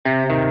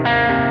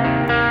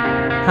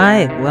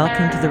Hi,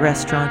 welcome to the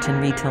Restaurant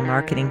and Retail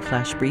Marketing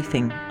Flash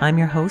Briefing. I'm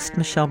your host,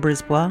 Michelle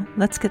Brisbois.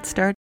 Let's get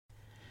started.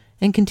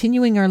 And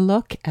continuing our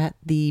look at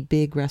the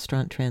big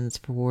restaurant trends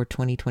for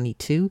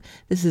 2022,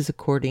 this is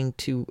according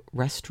to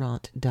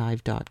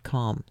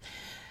restaurantdive.com.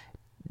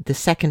 The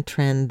second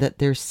trend that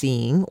they're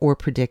seeing or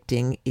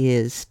predicting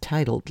is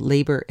titled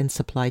Labor and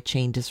Supply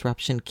Chain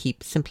Disruption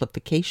Keep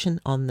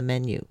Simplification on the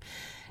Menu.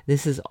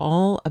 This is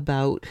all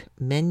about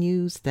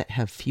menus that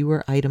have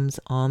fewer items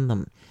on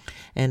them,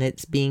 and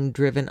it's being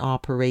driven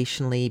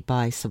operationally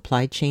by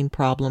supply chain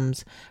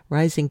problems,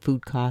 rising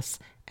food costs,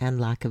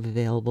 and lack of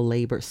available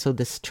labor. So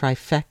this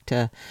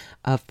trifecta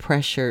of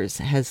pressures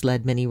has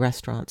led many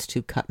restaurants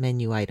to cut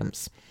menu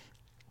items.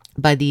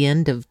 By the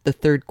end of the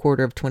third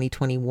quarter of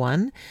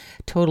 2021,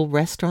 total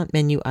restaurant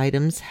menu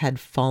items had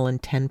fallen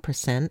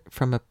 10%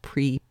 from a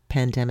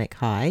pre-pandemic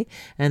high,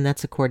 and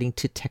that's according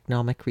to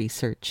Technomic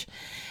research.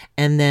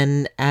 And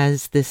then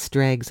as this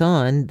drags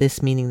on,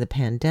 this meaning the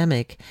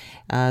pandemic,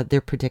 they're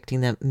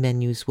predicting that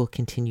menus will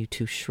continue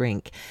to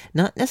shrink.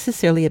 Not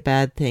necessarily a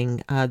bad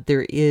thing.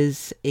 There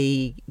is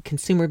a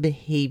consumer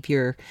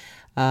behavior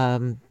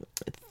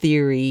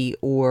theory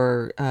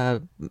or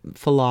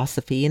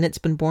philosophy, and it's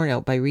been borne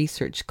out by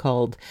research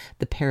called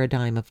the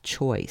paradigm of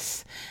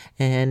choice.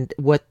 And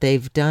what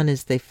they've done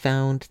is they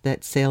found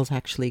that sales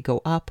actually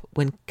go up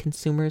when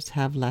consumers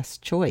have less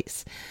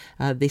choice.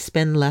 They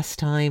spend less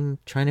time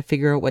trying to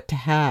figure out what to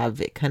have.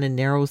 It kind of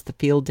narrows the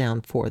field down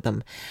for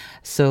them.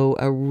 So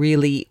a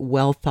really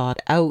well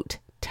thought out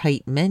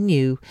tight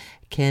menu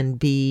can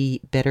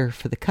be better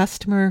for the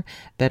customer,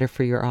 better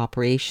for your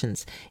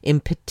operations. In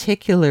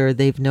particular,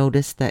 they've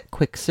noticed that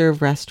quick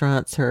serve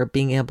restaurants are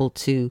being able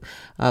to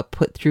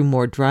put through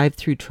more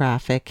drive-through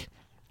traffic.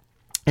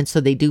 And so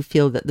they do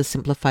feel that the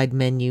simplified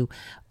menu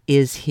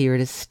is here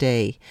to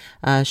stay.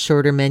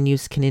 Shorter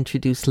menus can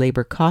introduce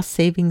labor cost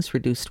savings,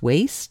 reduced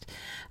waste,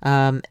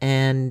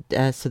 and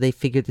so they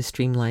figure the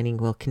streamlining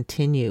will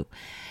continue.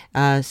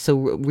 So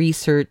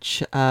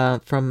research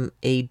from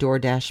a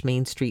DoorDash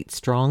Main Street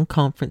Strong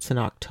conference in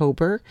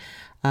October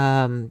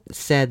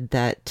said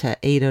that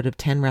 8 out of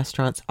 10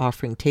 restaurants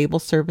offering table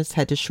service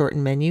had to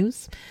shorten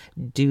menus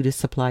due to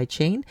supply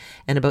chain,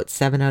 and about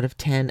 7 out of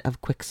 10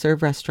 of quick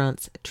serve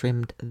restaurants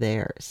trimmed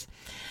theirs.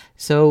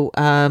 So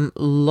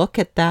look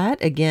at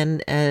that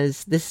again,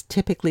 as this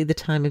typically the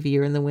time of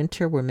year in the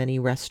winter where many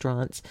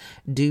restaurants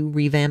do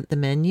revamp the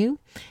menu.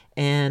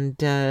 And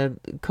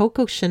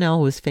Coco Chanel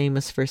was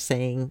famous for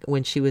saying,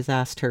 when she was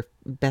asked her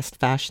best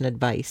fashion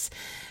advice,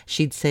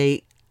 she'd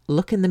say,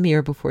 look in the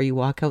mirror before you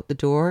walk out the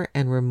door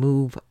and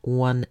remove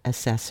one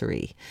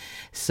accessory.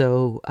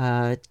 So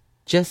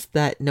just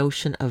that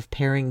notion of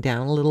paring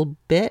down a little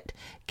bit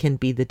can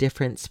be the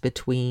difference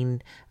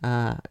between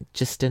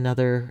just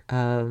another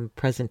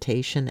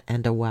presentation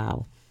and a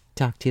wow.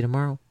 Talk to you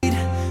tomorrow.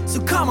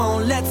 So come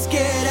on, let's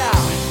get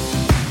out.